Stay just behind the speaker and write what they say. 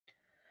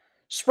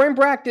Spring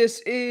practice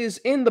is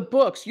in the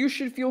books. You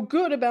should feel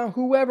good about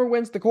whoever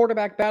wins the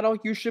quarterback battle.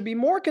 You should be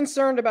more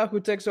concerned about who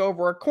takes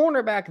over a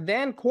cornerback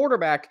than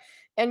quarterback.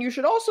 And you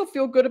should also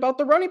feel good about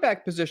the running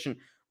back position.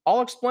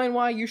 I'll explain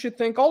why you should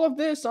think all of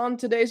this on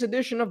today's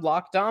edition of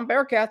Locked On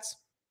Bearcats.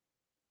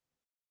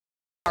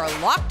 Our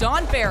Locked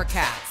On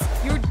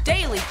Bearcats, your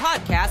daily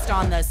podcast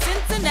on the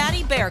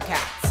Cincinnati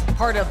Bearcats,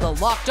 part of the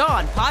Locked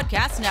On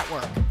Podcast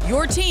Network,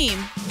 your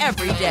team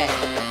every day.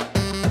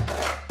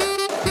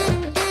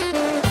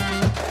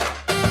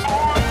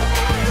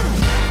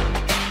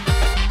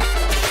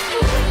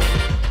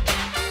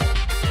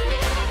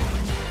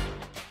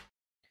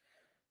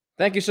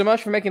 Thank you so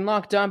much for making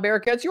Locked On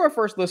Bearcats your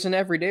first listen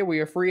every day. We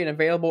are free and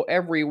available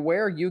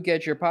everywhere you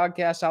get your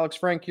podcast. Alex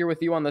Frank here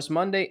with you on this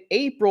Monday,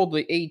 April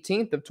the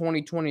 18th of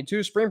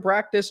 2022. Spring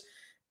practice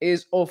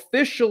is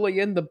officially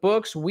in the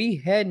books. We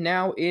head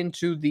now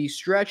into the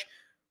stretch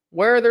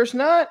where there's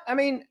not,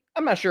 I'm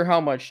not sure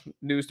how much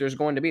news there's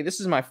going to be. This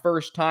is my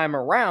first time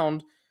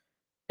around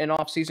an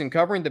offseason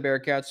covering the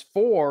Bearcats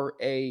for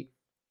a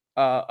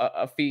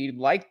feed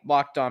like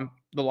Locked On,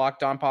 the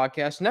Locked On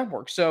Podcast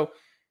Network. So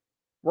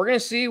we're going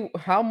to see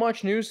how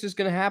much news is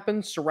going to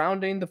happen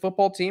surrounding the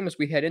football team as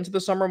we head into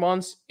the summer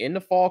months, into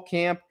fall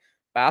camp.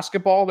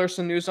 Basketball, there's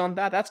some news on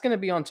that. That's going to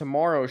be on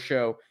tomorrow's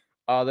show.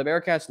 The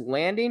Bearcats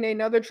landing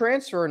another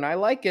transfer, and I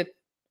like it.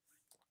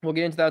 We'll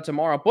get into that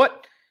tomorrow.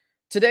 But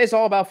today's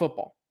all about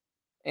football.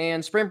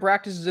 And spring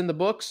practice is in the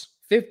books,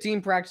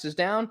 15 practices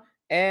down,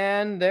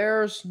 and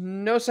there's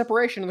no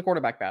separation in the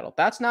quarterback battle.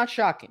 That's not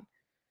shocking.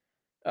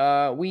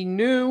 We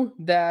knew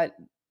that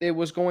it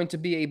was going to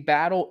be a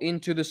battle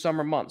into the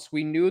summer months.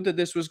 We knew that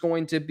this was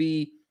going to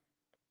be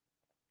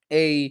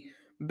a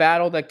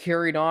battle that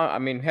carried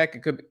on.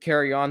 It could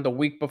carry on the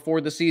week before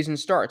the season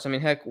starts.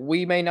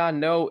 We may not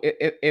know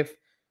if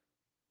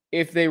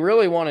they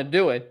really want to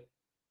do it,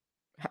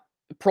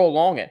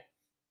 prolong it.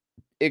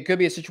 It could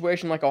be a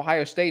situation like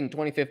Ohio State in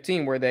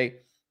 2015 where they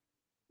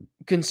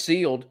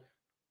concealed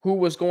who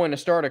was going to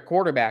start at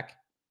quarterback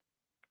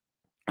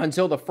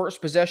until the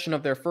first possession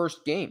of their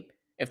first game.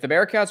 If the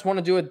Bearcats want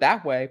to do it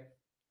that way,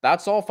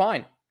 that's all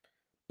fine.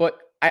 But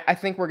I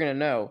think we're going to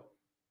know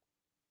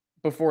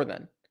before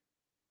then.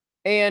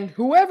 And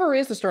whoever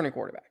is the starting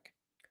quarterback,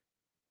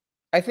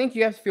 I think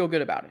you have to feel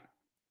good about it.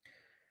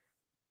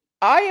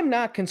 I am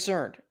not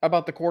concerned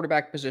about the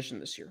quarterback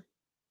position this year.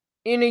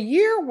 In a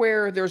year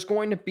where there's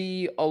going to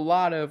be a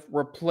lot of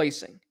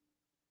replacing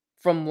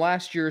from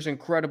last year's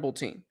incredible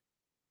team,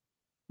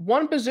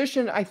 one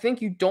position I think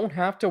you don't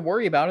have to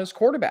worry about is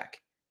quarterback.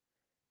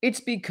 It's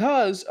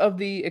because of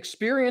the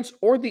experience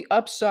or the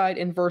upside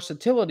and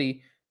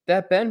versatility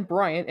that Ben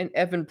Bryant and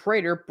Evan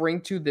Prater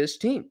bring to this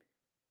team.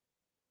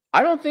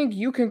 I don't think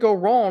you can go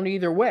wrong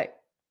either way.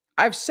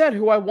 I've said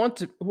who I want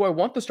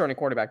the starting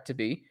quarterback to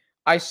be.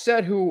 I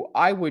said who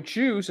I would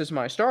choose as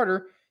my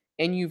starter,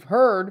 and you've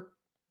heard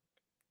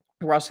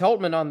Russ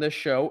Heltman on this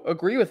show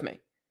agree with me.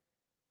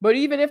 But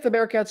even if the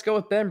Bearcats go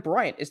with Ben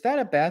Bryant, is that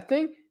a bad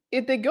thing?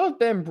 If they go with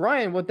Ben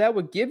Bryant, what that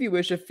would give you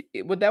is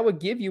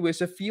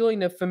a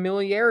feeling of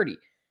familiarity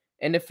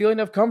and a feeling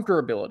of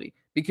comfortability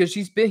because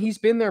he's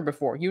been there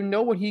before. You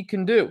know what he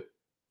can do.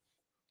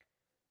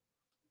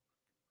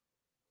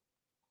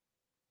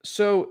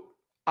 So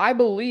I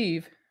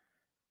believe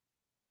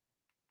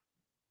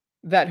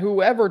that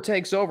whoever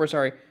takes over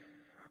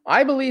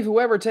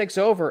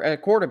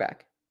at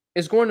quarterback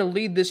is going to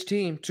lead this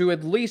team to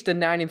at least a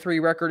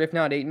 9-3 record, if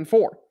not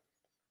 8-4.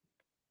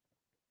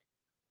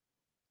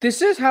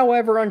 This is,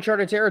 however,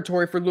 uncharted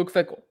territory for Luke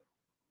Fickell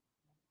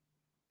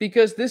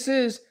because this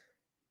is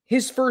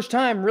his first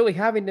time really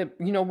having to,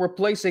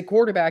 replace a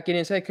quarterback in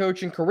his head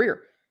coaching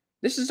career.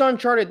 This is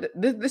uncharted.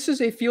 This is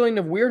a feeling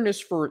of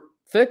weirdness for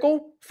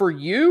Fickell, for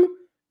you,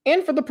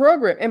 and for the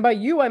program. And by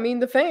you, I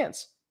mean the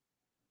fans.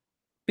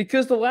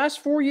 Because the last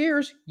 4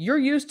 years, you're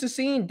used to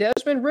seeing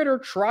Desmond Ridder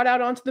trot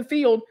out onto the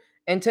field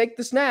and take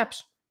the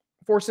snaps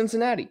for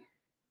Cincinnati.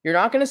 You're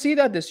not going to see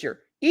that this year.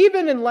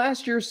 Even in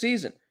last year's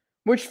season,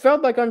 which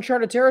felt like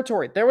uncharted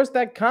territory. There was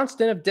that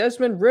constant of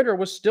Desmond Ridder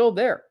was still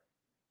there.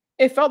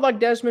 It felt like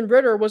Desmond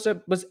Ridder was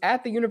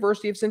at the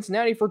University of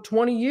Cincinnati for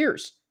 20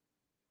 years.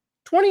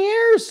 20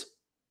 years!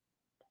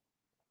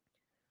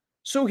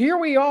 So here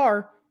we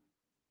are,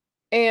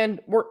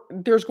 and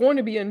there's going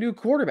to be a new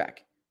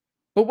quarterback.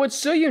 But what's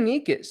so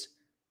unique is,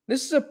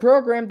 this is a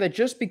program that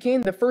just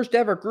became the first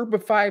ever Group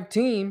of 5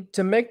 team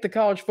to make the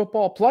college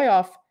football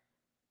playoff.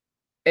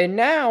 And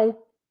now,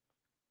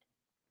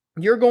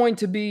 you're going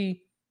to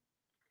be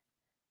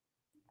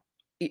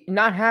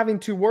not having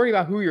to worry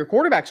about who your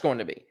quarterback's going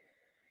to be.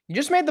 You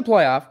just made the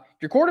playoff.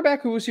 Your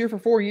quarterback who was here for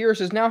 4 years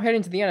is now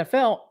heading to the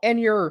NFL, and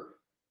you're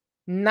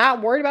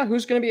not worried about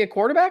who's going to be a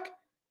quarterback?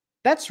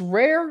 That's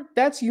rare.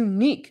 That's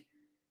unique.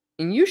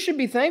 And you should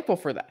be thankful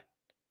for that.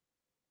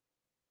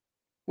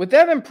 With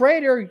Evan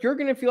Prater, you're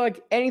going to feel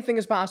like anything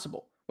is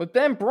possible. With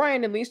Ben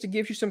Bryant, at least it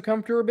gives you some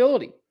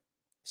comfortability,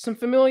 some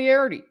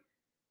familiarity.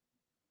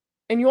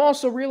 And you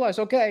also realize,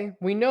 okay,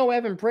 we know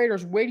Evan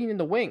Prater's waiting in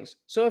the wings.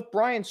 So if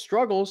Bryant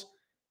struggles,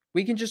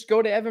 we can just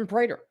go to Evan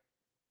Prater.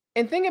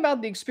 And think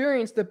about the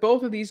experience that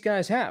both of these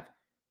guys have.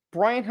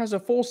 Bryant has a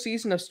full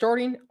season of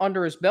starting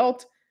under his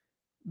belt.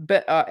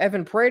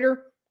 Evan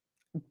Prater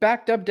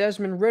backed up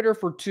Desmond Ridder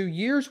for 2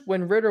 years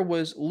when Ridder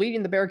was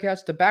leading the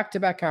Bearcats to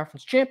back-to-back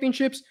conference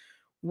championships,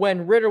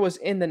 when Ridder was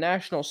in the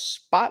national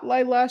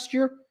spotlight last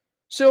year.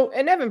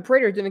 And Evan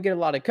Prater didn't get a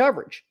lot of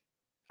coverage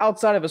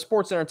outside of a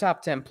SportsCenter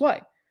top 10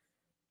 play.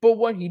 But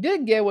what he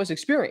did get was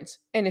experience.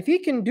 And if he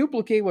can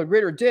duplicate what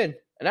Ridder did,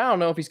 and I don't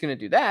know if he's going to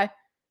do that,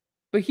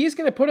 but he's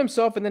going to put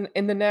himself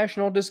in the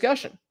national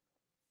discussion.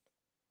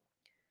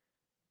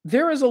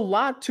 There is a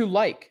lot to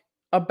like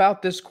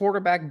about this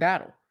quarterback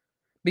battle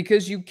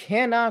because you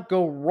cannot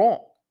go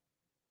wrong.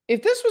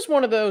 If this was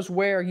one of those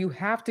where you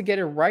have to get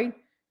it right,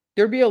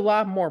 there'd be a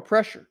lot more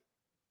pressure.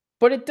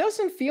 But it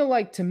doesn't feel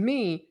like to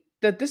me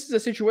that this is a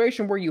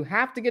situation where you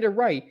have to get it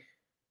right.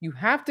 You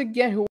have to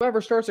get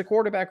whoever starts a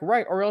quarterback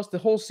right, or else the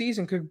whole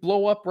season could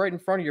blow up right in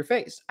front of your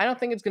face. I don't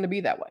think it's going to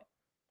be that way.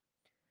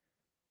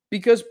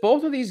 Because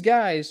both of these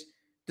guys,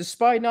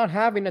 despite not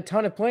having a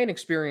ton of playing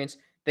experience,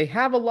 they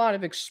have a lot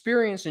of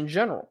experience in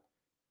general.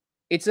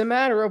 It's a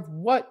matter of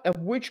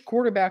which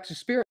quarterback's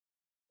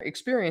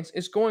experience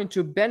is going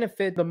to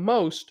benefit the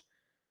most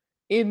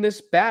in this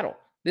battle.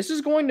 This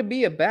is going to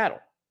be a battle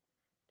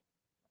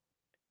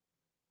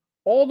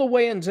all the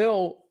way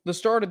until the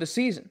start of the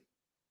season.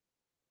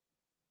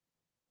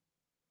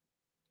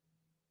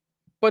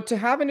 But to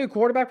have a new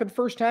quarterback for the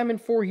first time in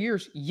 4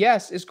 years,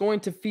 yes, is going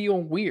to feel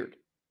weird.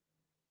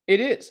 It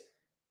is.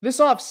 This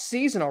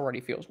offseason already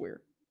feels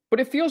weird,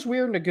 but it feels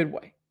weird in a good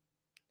way.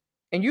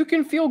 And you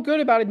can feel good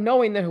about it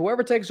knowing that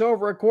whoever takes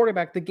over at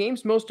quarterback, the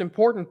game's most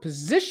important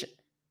position,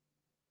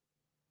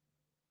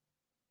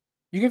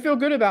 you can feel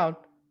good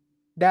about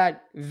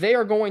that they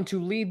are going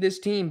to lead this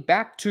team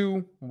back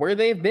to where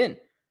they've been,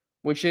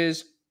 which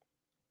is,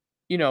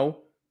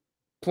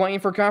 playing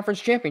for conference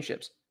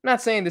championships. I'm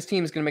not saying this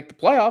team is going to make the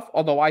playoff,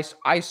 although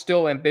I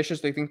still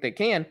ambitiously think they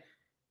can.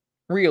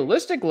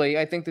 Realistically,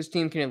 I think this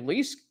team can at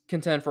least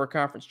contend for a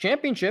conference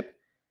championship,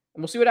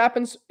 and we'll see what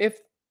happens if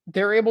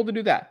they're able to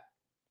do that.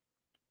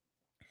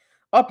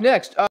 Up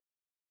next,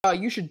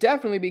 you should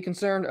definitely be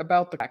concerned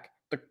about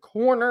the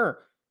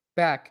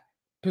cornerback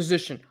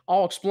position.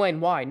 I'll explain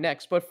why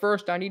next, but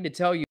first I need to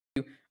tell you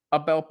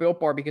about Built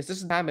Bar because this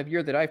is the time of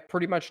year that I've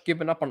pretty much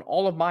given up on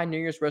all of my New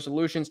Year's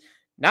resolutions.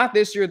 Not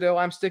this year, though.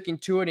 I'm sticking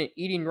to it and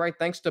eating right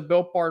thanks to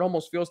Built Bar. It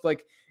almost feels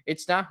like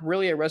it's not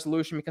really a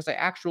resolution because I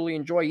actually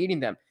enjoy eating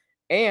them.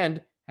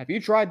 And have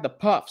you tried the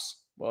Puffs?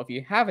 Well, if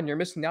you haven't, you're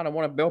missing out on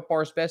one of Built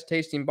Bar's best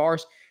tasting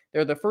bars.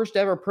 They're the first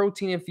ever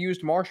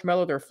protein-infused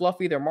marshmallow. They're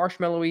fluffy. They're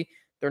marshmallowy.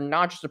 They're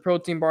not just a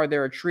protein bar.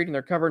 They're a treat, and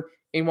they're covered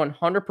in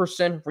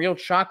 100% real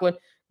chocolate.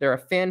 They're a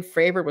fan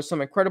favorite with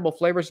some incredible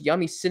flavors.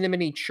 Yummy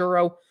cinnamony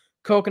churro,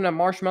 coconut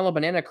marshmallow,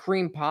 banana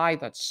cream pie.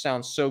 That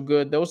sounds so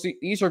good.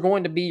 These are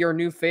going to be your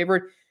new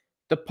favorite.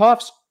 The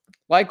Puffs,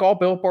 like all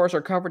Built Bars,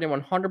 are covered in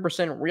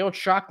 100% real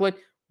chocolate.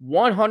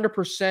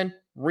 100%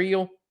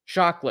 real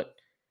chocolate.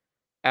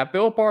 At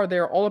Built Bar,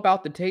 they're all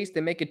about the taste.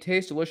 They make it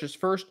taste delicious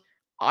first.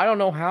 I don't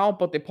know how,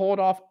 but they pull it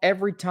off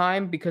every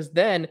time because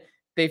then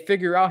they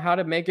figure out how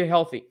to make it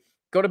healthy.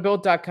 Go to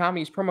Built.com and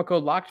use promo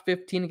code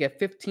LOCKED15 to get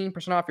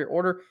 15% off your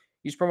order.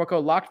 Use promo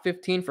code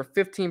LOCKED15 for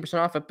 15%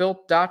 off at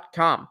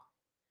Built.com.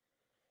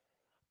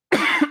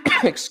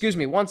 Excuse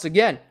me, once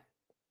again,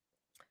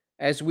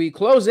 as we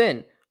close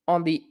in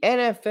on the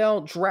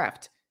NFL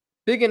Draft,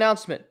 big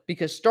announcement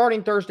because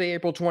starting Thursday,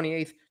 April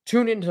 28th,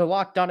 tune into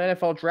Locked On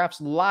NFL Draft's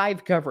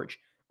live coverage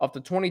of the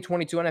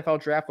 2022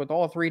 NFL Draft with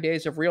all 3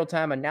 days of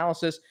real-time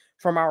analysis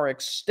from our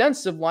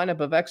extensive lineup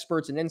of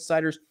experts and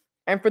insiders.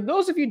 And for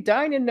those of you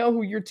dying to know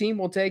who your team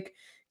will take,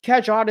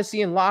 catch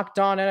Odyssey and Locked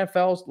On's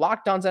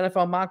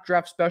NFL Mock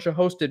Draft Special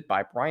hosted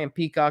by Brian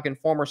Peacock and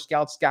former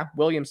scout Scott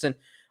Williamson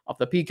of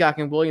the Peacock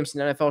and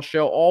Williamson NFL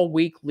show all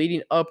week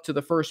leading up to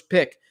the first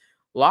pick.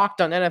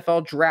 Locked On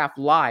NFL Draft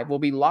Live will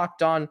be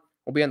on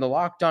the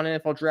Locked On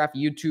NFL Draft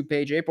YouTube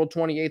page April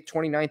 28th,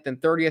 29th,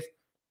 and 30th.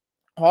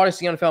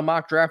 Odyssey NFL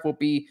Mock Draft will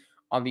be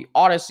on the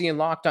Odyssey and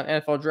Locked On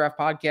NFL Draft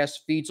podcast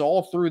feeds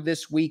all through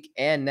this week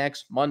and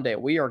next Monday.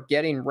 We are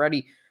getting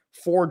ready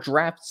for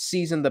draft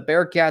season. The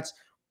Bearcats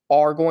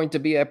are going to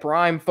be a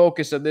prime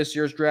focus of this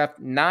year's draft.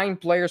 9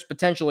 players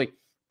potentially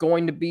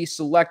going to be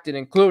selected,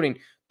 including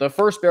the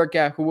first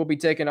Bearcat who will be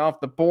taken off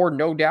the board,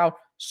 no doubt,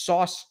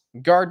 Sauce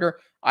Gardner.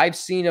 I've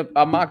seen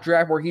a mock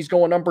draft where he's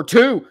going number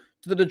 2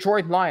 to the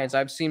Detroit Lions.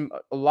 I've seen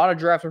a lot of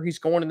drafts where he's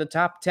going in the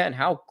top 10.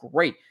 How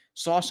great.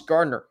 Sauce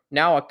Gardner,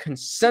 now a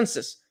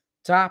consensus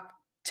top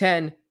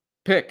 10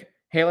 pick,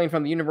 hailing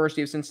from the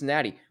University of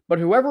Cincinnati. But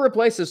whoever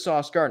replaces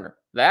Sauce Gardner,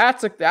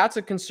 that's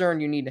a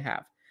concern you need to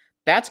have.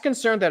 That's a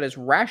concern that is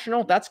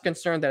rational. That's a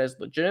concern that is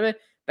legitimate.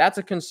 That's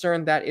a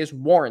concern that is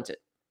warranted.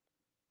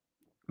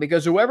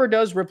 Because whoever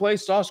does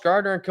replace Sauce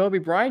Gardner and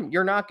Coby Bryant,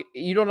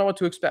 you don't know what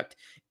to expect.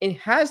 It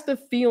has the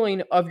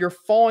feeling of you're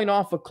falling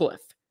off a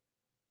cliff.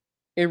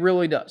 It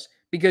really does.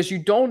 Because you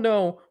don't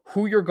know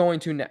who you're going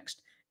to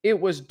next. It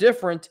was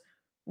different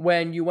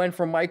when you went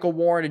from Michael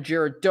Warren to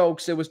Jared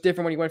Dokes. It was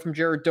different when you went from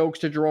Jared Dokes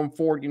to Jerome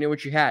Ford. You knew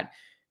what you had.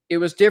 It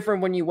was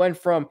different when you went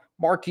from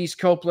Marquise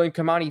Copeland,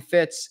 Kamani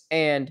Fitz,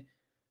 and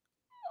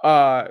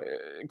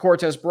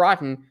Cortez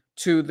Broughton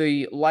to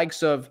the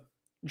likes of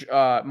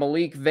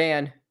Malik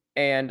Van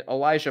and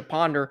Elijah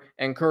Ponder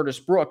and Curtis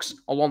Brooks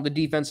along the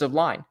defensive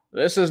line.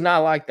 This is not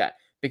like that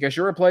because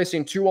you're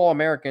replacing two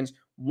All-Americans,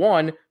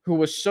 one who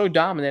was so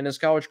dominant in his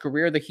college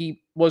career that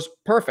he was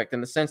perfect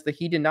in the sense that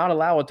he did not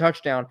allow a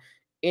touchdown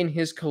in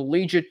his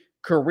collegiate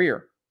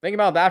career. Think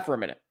about that for a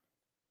minute.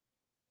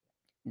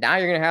 Now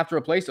you're going to have to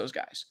replace those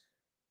guys.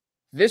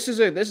 This is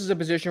a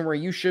position where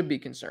you should be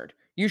concerned.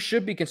 You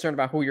should be concerned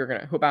about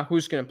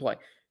who's going to play.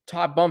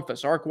 Todd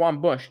Bumphus,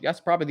 Arquan Bush.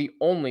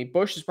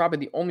 Bush is probably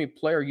the only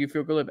player you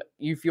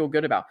feel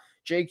good about.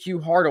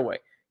 JQ Hardaway.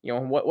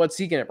 What's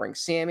he going to bring?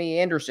 Sammy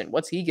Anderson.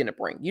 What's he going to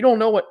bring? You don't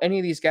know what any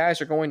of these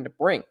guys are going to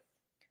bring.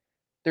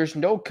 There's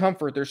no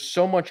comfort. There's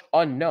so much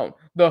unknown.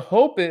 The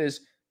hope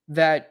is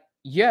that,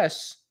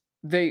 yes,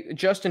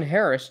 Justin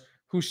Harris,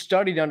 who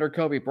studied under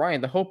Kobe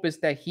Bryant, the hope is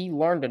that he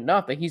learned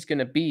enough that he's going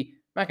to be,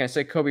 I'm not going to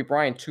say Kobe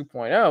Bryant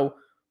 2.0,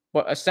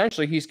 but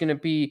essentially he's going to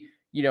be,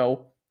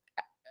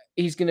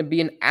 he's going to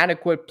be an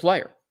adequate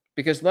player.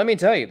 Because let me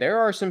tell you, there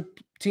are some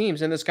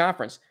teams in this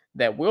conference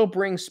that will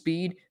bring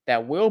speed,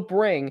 that will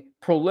bring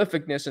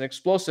prolificness and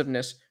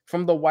explosiveness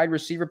from the wide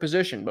receiver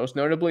position, most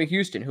notably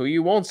Houston, who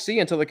you won't see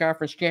until the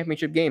conference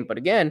championship game. But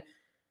again,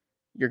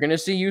 you're going to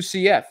see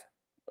UCF.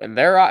 And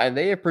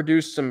they have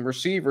produced some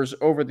receivers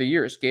over the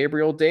years.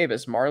 Gabriel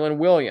Davis, Marlon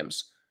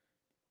Williams.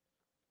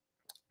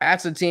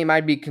 That's a team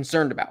I'd be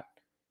concerned about.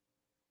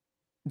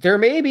 There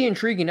may be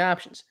intriguing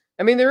options.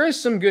 I mean, there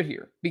is some good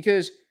here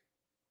because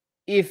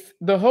if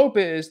the hope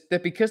is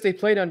that because they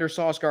played under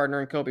Sauce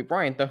Gardner and Kobe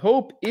Bryant, the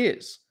hope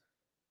is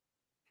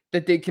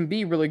that they can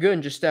be really good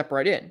and just step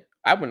right in.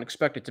 I wouldn't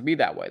expect it to be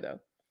that way, though,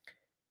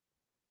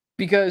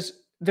 because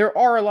there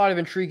are a lot of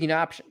intriguing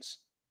options,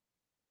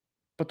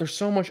 but there's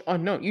so much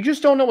unknown. You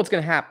just don't know what's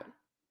going to happen.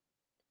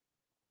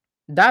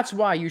 That's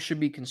why you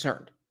should be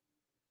concerned.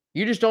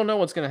 You just don't know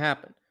what's going to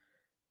happen.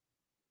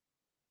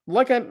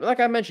 Like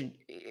I mentioned,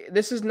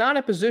 this is not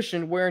a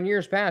position where in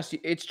years past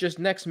it's just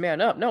next man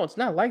up. No, it's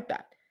not like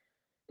that.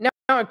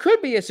 Now it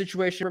could be a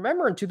situation.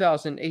 Remember in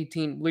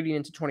 2018, leading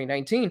into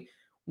 2019,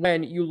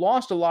 when you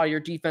lost a lot of your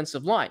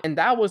defensive line, and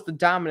that was the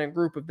dominant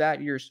group of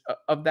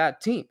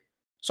that team.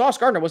 Sauce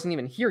Gardner wasn't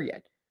even here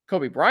yet.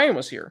 Kobe Bryant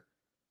was here,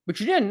 but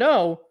you didn't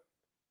know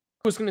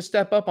who was going to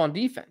step up on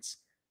defense,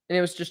 and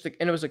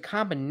it was a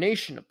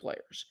combination of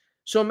players.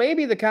 So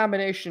maybe the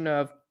combination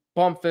of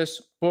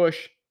Bumphus,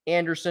 Bush,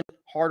 Anderson,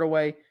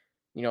 Hardaway,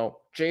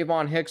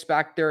 Javon Hicks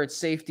back there at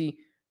safety,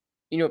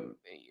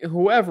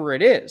 whoever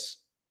it is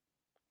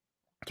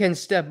can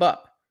step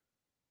up.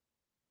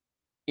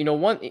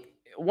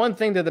 One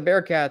thing that the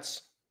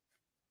Bearcats,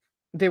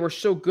 they were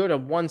so good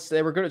on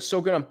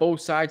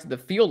both sides of the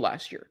field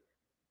last year.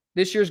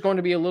 This year's going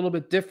to be a little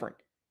bit different.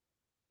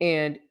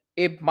 And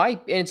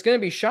it's going to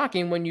be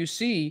shocking when you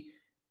see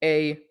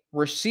a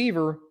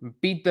receiver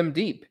beat them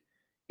deep.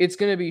 It's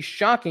going to be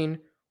shocking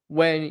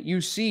when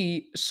you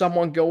see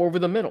someone go over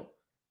the middle.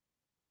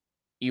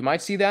 You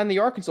might see that in the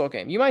Arkansas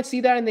game. You might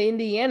see that in the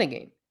Indiana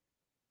game.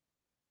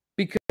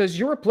 Because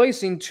you're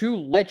replacing two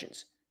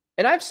legends.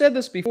 And I've said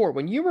this before.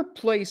 When you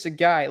replace a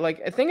guy,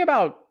 think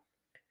about,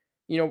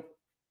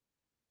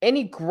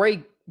 any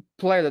great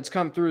player that's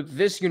come through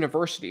this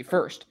university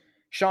first.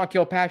 Sean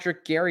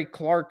Kilpatrick, Gary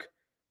Clark,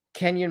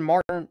 Kenyon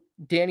Martin,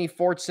 Danny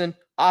Fortson,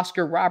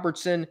 Oscar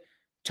Robertson,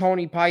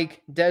 Tony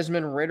Pike,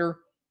 Desmond Ritter.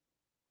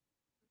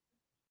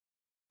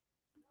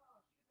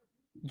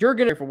 You're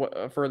going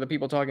to, for the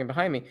people talking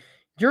behind me,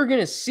 you're going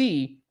to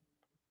see,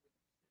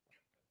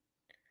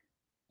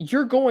 it's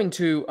going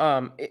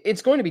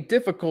to be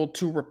difficult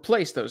to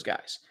replace those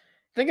guys.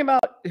 Think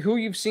about who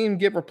you've seen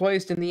get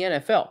replaced in the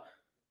NFL.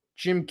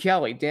 Jim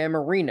Kelly, Dan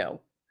Marino,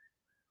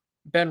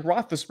 Ben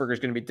Roethlisberger is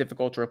going to be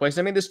difficult to replace.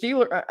 The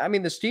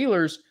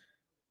Steelers,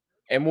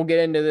 and we'll get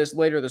into this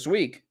later this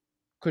week,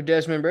 could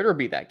Desmond Ritter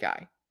be that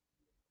guy?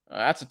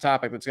 That's a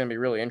topic that's going to be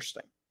really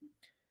interesting.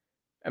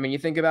 You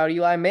think about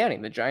Eli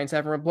Manning. The Giants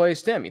haven't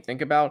replaced him. You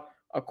think about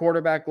a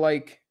quarterback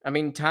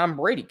Tom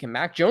Brady. Can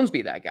Mac Jones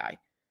be that guy?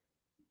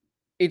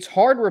 It's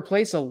hard to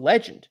replace a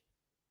legend.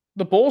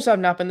 The Bulls have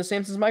not been the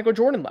same since Michael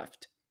Jordan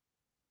left.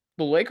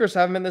 The Lakers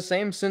haven't been the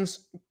same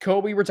since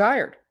Kobe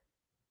retired.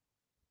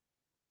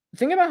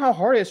 Think about how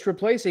hard it is to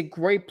replace a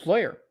great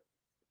player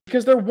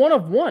because they're one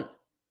of one.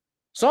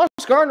 Sauce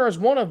Gardner is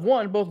one of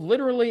one, both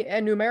literally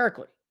and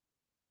numerically.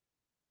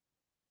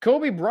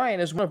 Kobe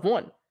Bryant is one of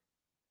one.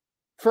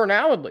 For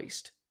now, at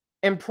least.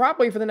 And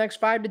probably for the next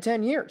 5 to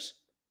 10 years.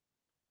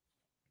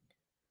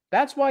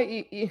 That's why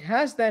it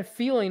has that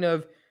feeling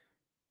of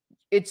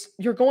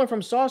you're going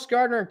from Sauce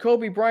Gardner and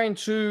Kobe Bryant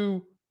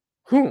to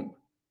whom?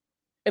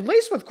 At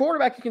least with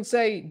quarterback, you can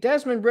say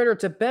Desmond Ritter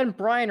to Ben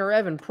Bryant or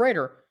Evan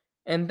Prater,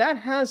 and that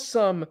has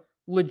some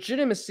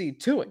legitimacy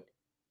to it.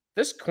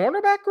 This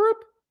cornerback group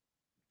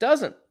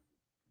doesn't.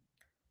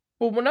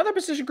 But another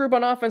position group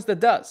on offense that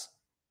does.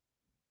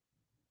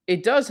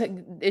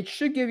 It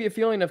should give you a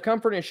feeling of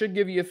comfort, and it should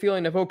give you a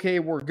feeling of, okay,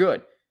 we're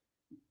good.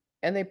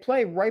 and they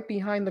play right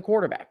behind the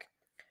quarterback.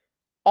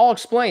 I'll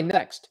explain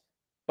next.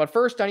 But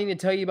first, I need to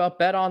tell you about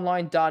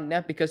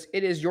betonline.net because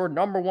it is your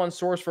number one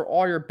source for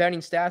all your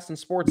betting stats and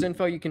sports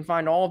info. You can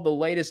find all of the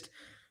latest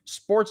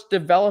sports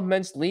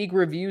developments, league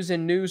reviews,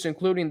 and news,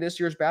 including this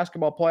year's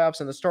basketball playoffs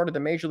and the start of the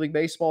Major League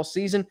Baseball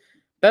season.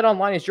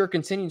 BetOnline is your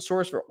continued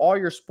source for all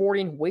your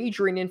sporting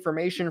wagering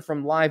information,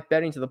 from live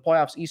betting to the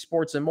playoffs,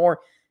 esports, and more.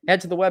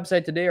 Head to the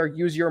website today or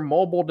use your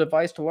mobile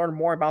device to learn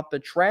more about the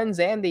trends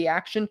and the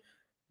action.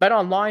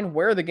 BetOnline,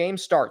 where the game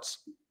starts.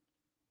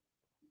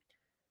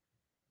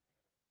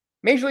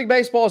 Major League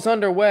Baseball is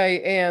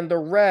underway, and the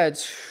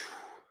Reds,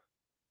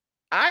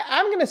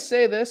 I'm going to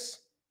say this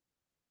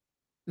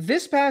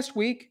past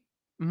week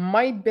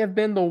might have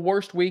been the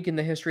worst week in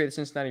the history of the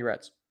Cincinnati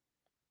Reds.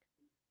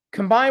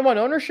 Combine what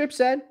ownership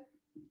said,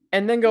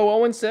 and then go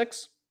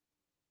 0-6.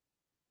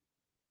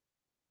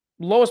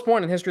 Lowest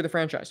point in the history of the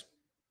franchise.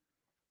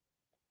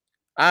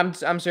 I'm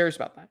serious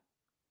about that.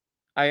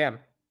 I am.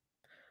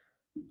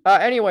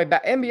 Anyway,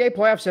 NBA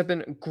playoffs have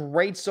been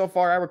great so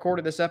far. I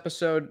recorded this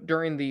episode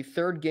during the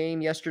third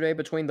game yesterday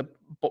between the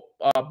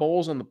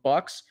Bulls and the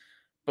Bucks.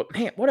 But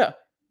man, what a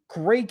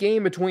great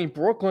game between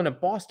Brooklyn and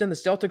Boston. The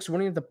Celtics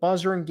winning at the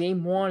buzzer in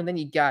game one. And then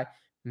you got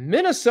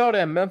Minnesota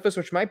and Memphis,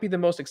 which might be the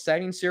most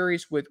exciting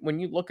series when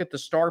you look at the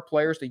star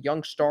players, the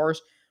young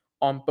stars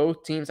on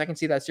both teams. I can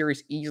see that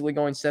series easily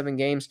going 7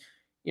 games.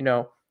 You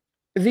know,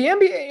 the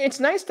NBA, it's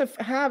nice to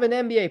have an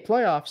NBA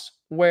playoffs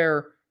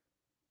where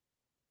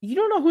you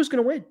don't know who's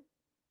going to win.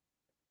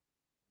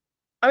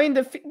 I mean,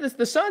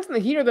 the Suns and the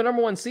Heat are the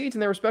number one seeds in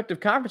their respective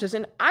conferences,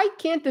 and I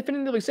can't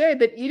definitively say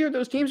that either of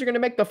those teams are going to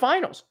make the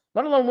finals,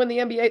 let alone win the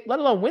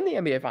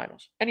NBA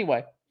finals.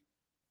 Anyway,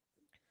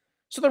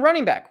 so the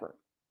running back room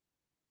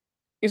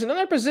is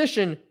another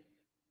position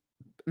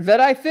that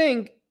I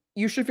think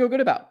you should feel good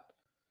about,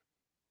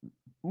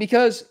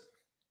 because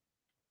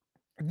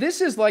this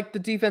is like the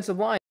defensive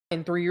line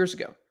 3 years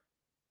ago,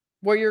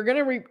 where you're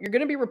going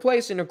to be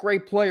replacing a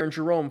great player in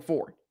Jerome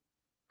Ford,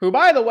 who,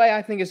 by the way,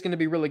 I think is going to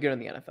be really good in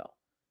the NFL.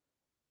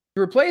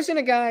 You're replacing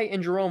a guy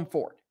in Jerome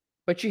Ford,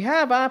 but you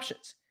have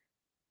options.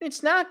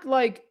 It's not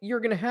like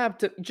you're not going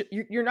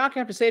to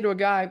have to say to a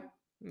guy,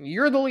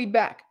 you're the lead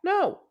back.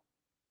 No.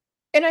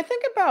 And I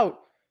think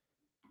about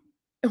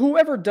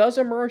whoever does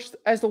emerge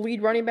as the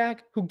lead running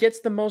back, who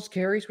gets the most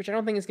carries, which I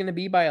don't think is going to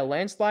be by a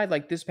landslide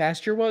like this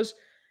past year was.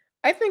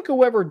 I think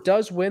whoever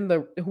does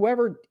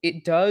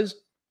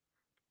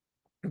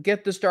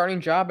get the starting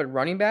job at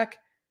running back,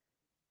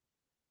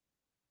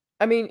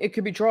 I mean, it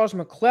could be Charles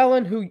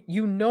McClellan,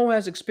 who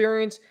has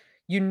experience.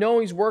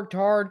 He's worked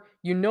hard.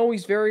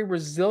 He's very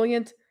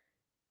resilient.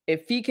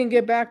 If he can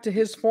get back to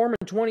his form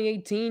in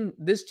 2018,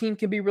 this team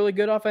can be really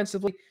good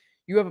offensively.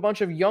 You have a bunch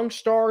of young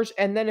stars,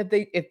 and then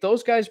if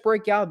those guys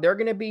break out, they're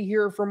going to be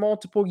here for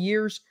multiple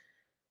years,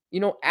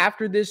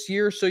 after this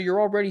year. So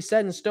you're already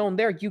set in stone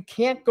there. You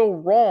can't go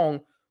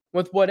wrong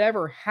with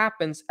whatever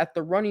happens at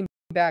the running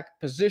back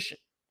position.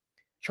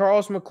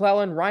 Charles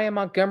McClellan, Ryan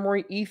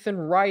Montgomery, Ethan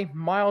Wright,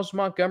 Miles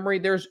Montgomery.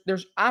 There's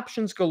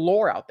options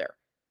galore out there.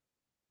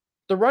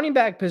 The running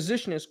back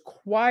position has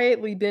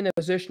quietly been a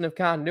position of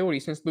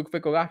continuity since Luke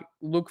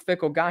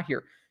Fickell got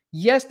here.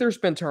 Yes, there's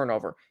been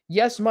turnover.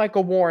 Yes,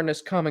 Michael Warren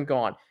has come and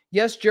gone.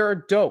 Yes,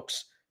 Jared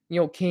Dokes,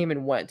 came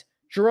and went.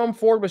 Jerome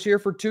Ford was here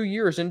for 2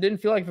 years and didn't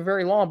feel like for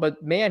very long,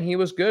 but man, he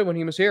was good when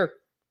he was here.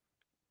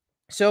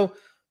 So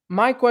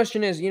my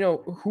question is,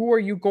 who are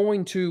you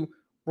going to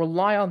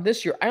rely on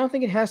this year? I don't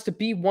think it has to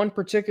be one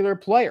particular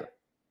player.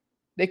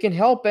 They can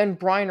help Ben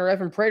Bryant or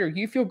Evan Prater.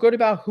 You feel good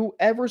about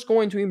whoever's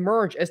going to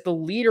emerge as the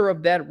leader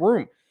of that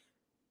room.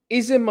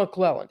 Is it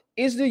McClellan?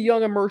 Is the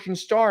young emerging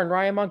star in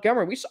Ryan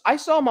Montgomery? I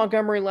saw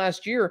Montgomery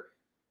last year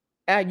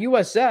at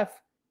USF,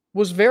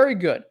 was very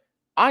good.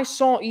 I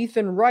saw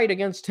Ethan Wright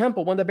against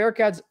Temple when the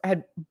Bearcats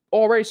had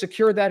already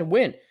secured that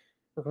win.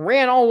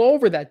 Ran all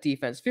over that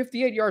defense.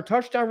 58-yard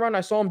touchdown run.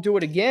 I saw him do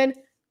it again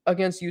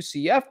against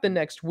UCF the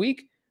next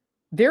week.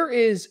 There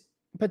is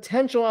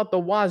potential out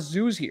the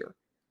wazoos here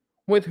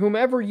with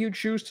whomever you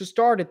choose to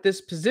start at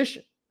this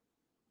position.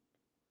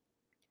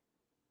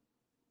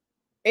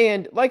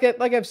 And like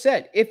I've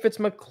said, if it's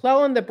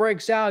McClellan that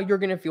breaks out, you're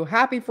going to feel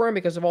happy for him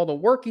because of all the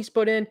work he's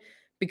put in,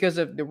 because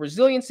of the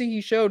resiliency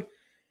he showed.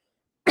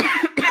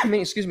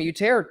 You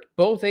tear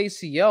both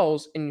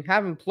ACLs and you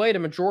haven't played a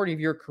majority of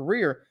your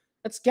career.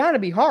 That's got to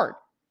be hard.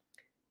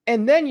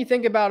 And then you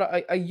think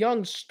about a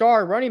young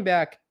star running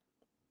back,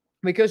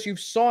 because you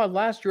saw it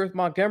last year with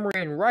Montgomery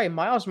and Wright.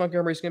 Miles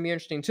Montgomery is going to be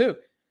interesting too.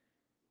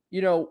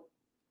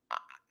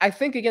 I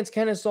think against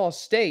Kennesaw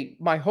State,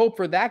 my hope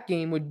for that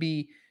game would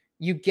be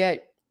you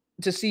get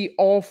to see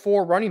all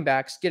 4 running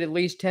backs get at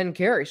least 10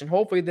 carries, and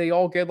hopefully they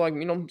all get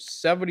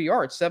 70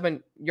 yards,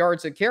 7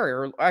 yards a carry,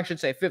 or I should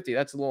say 50.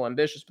 That's a little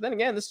ambitious. But then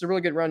again, this is a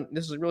really good run.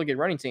 This is a really good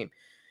running team.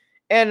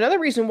 And another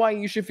reason why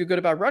you should feel good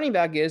about running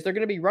back is they're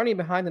going to be running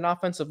behind an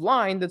offensive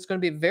line that's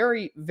going to be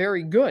very,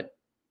 very good.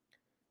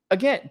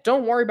 Again,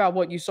 don't worry about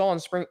what you saw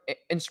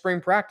in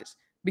spring practice,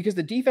 because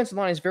the defensive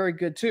line is very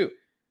good too.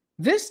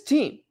 This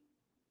team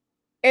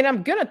And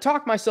I'm going to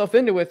talk myself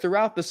into it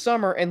throughout the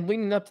summer and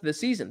leading up to the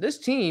season. This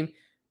team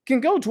can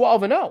go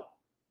 12-0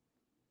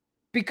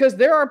 because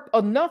there are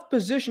enough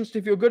positions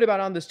to feel good about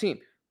on this team.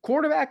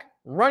 Quarterback,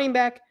 running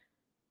back,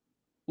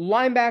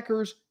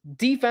 linebackers,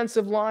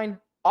 defensive line,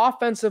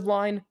 offensive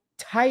line,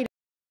 tight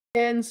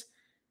ends.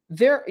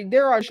 There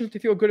are positions to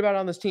feel good about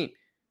on this team.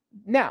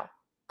 Now,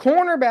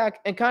 cornerback,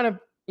 and kind of,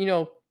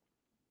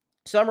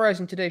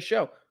 summarizing today's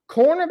show,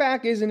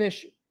 cornerback is an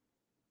issue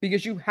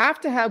because you have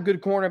to have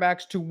good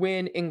cornerbacks to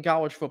win in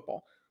college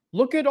football.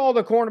 Look at all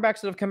the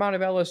cornerbacks that have come out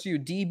of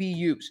LSU,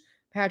 DBUs,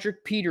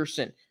 Patrick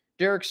Peterson,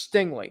 Derek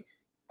Stingley.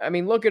 I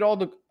mean, look at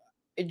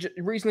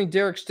recently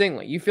Derek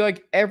Stingley. You feel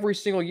like every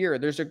single year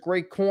there's a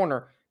great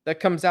corner that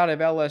comes out of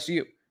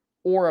LSU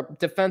or a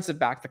defensive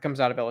back that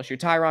comes out of LSU.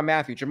 Tyrann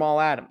Mathieu, Jamal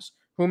Adams,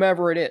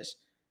 whomever it is,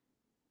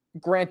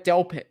 Grant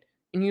Delpit.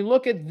 And you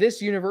look at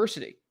this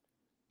university,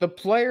 the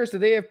players that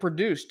they have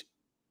produced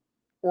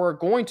or are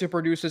going to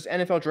produce as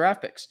NFL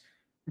draft picks.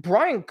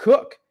 Bryant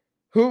Cook,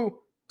 who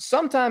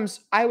sometimes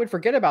I would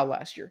forget about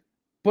last year,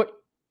 but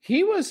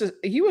he was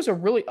a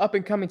really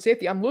up-and-coming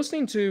safety. I'm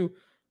listening to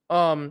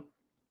the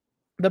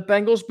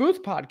Bengals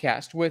Booth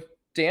podcast with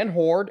Dan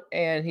Horde,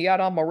 and he had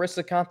on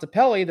Marissa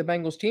Contepelli, the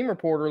Bengals team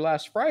reporter,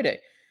 last Friday.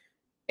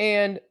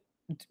 And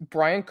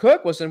Bryant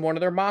Cook was in one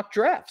of their mock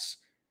drafts.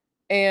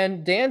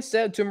 And Dan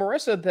said to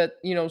Marissa that,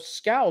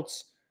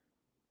 scouts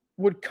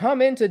would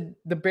come into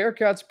the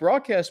Bearcats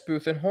broadcast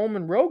booth at home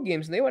and road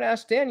games, and they would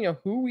ask Dan,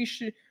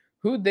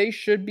 who they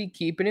should be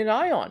keeping an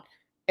eye on.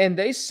 And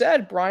they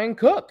said Bryant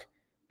Cook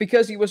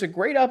because he was a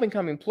great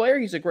up-and-coming player.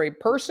 He's a great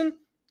person.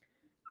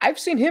 I've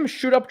seen him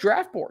shoot up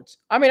draft boards.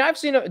 I mean, I've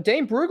seen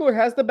Dane Brugler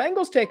has the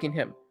Bengals taking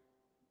him.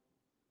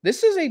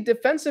 This is a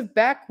defensive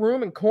back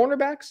room and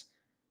cornerbacks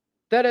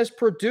that has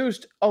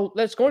produced,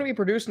 that's going to be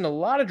producing a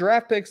lot of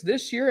draft picks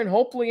this year and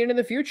hopefully into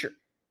the future.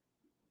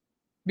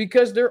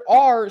 Because there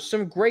are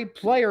some great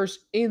players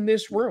in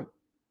this room.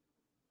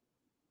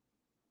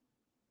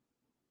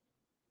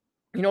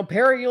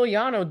 Perry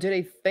Iliano did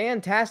a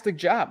fantastic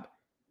job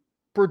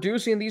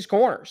producing these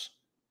corners.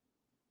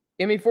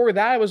 And before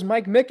that, it was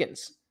Mike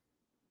Mickens.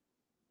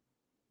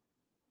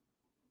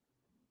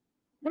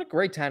 What a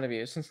great time to be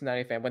a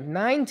Cincinnati fan. With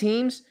 9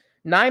 teams,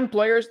 9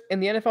 players in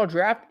the NFL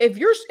draft. If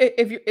you're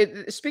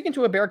speaking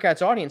to a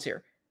Bearcats audience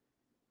here,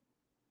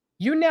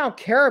 you now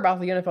care about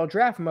the NFL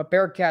draft from a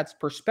Bearcats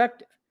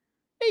perspective.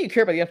 You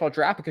care about the NFL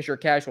draft because you're a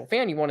casual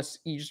fan. You want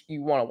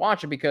to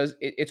watch it because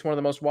it's one of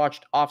the most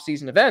watched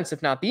off-season events,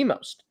 if not the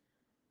most.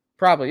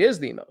 Probably is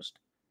the most.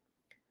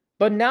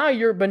 But now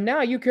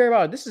you care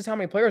about it. This is how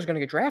many players are going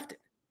to get drafted.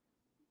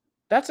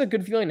 That's a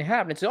good feeling to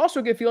have. And it's also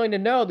a good feeling to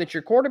know that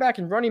your quarterback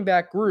and running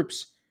back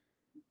groups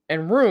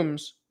and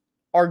rooms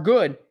are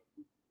good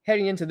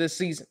heading into this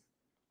season.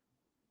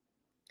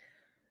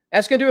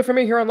 That's going to do it for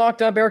me here on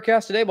Locked On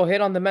Bearcats today. We'll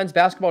hit on the men's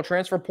basketball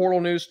transfer portal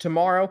news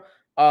tomorrow.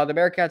 The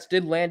Bearcats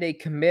did land a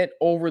commit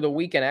over the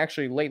weekend,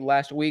 actually late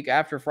last week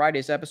after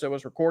Friday's episode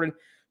was recorded.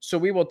 So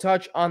we will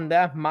touch on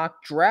that.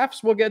 Mock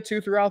drafts we'll get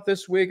to throughout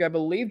this week. I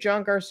believe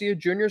John Garcia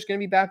Jr. is going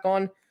to be back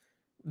on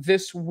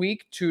this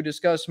week to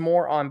discuss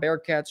more on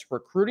Bearcats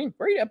recruiting.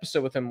 Great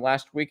episode with him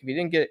last week. If you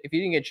didn't get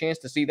a chance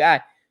to see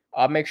that,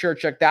 make sure to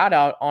check that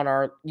out on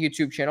our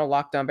YouTube channel,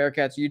 Locked On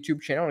Bearcats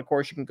YouTube channel. And of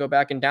course, you can go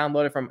back and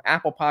download it from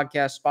Apple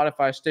Podcasts,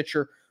 Spotify,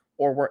 Stitcher,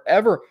 or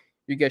wherever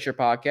you get your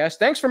podcast.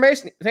 Thanks for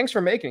making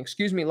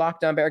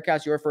Locked On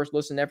Bearcats your first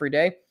listen every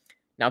day.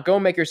 Now go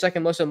make your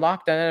second listen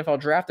Locked On NFL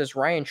Draft as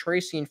Ryan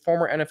Tracy and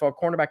former NFL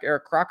cornerback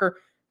Eric Crocker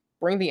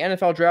bring the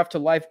NFL Draft to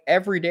life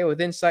every day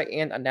with insight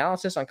and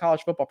analysis on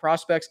college football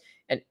prospects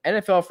and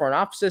NFL front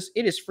offices.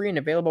 It is free and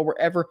available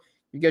wherever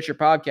you get your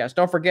podcast.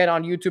 Don't forget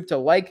on YouTube to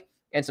like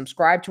and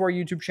subscribe to our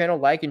YouTube channel,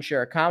 like and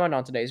share a comment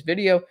on today's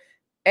video.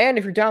 And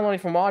if you're downloading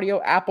from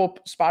audio, Apple,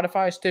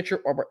 Spotify, Stitcher,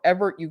 or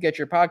wherever you get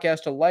your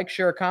podcast, to like,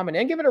 share a comment,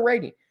 and give it a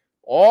rating.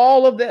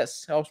 All of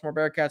this helps more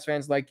Bearcats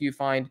fans like you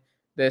find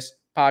this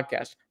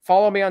podcast.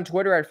 Follow me on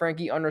Twitter at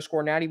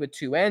Frankie_Natty with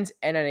 2 N's,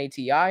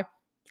 N-N-A-T-I.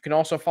 You can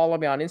also follow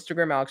me on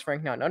Instagram,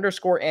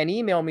 AlexFrank9_, and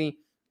email me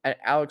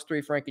at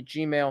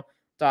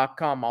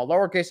alex3frank@gmail.com. All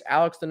lowercase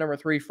alex, the number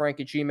 3,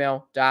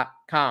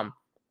 frank@gmail.com.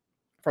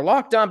 For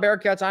Locked On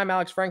Bearcats, I'm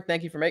Alex Frank.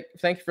 Thank you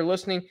for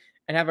listening,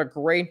 and have a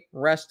great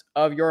rest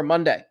of your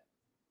Monday.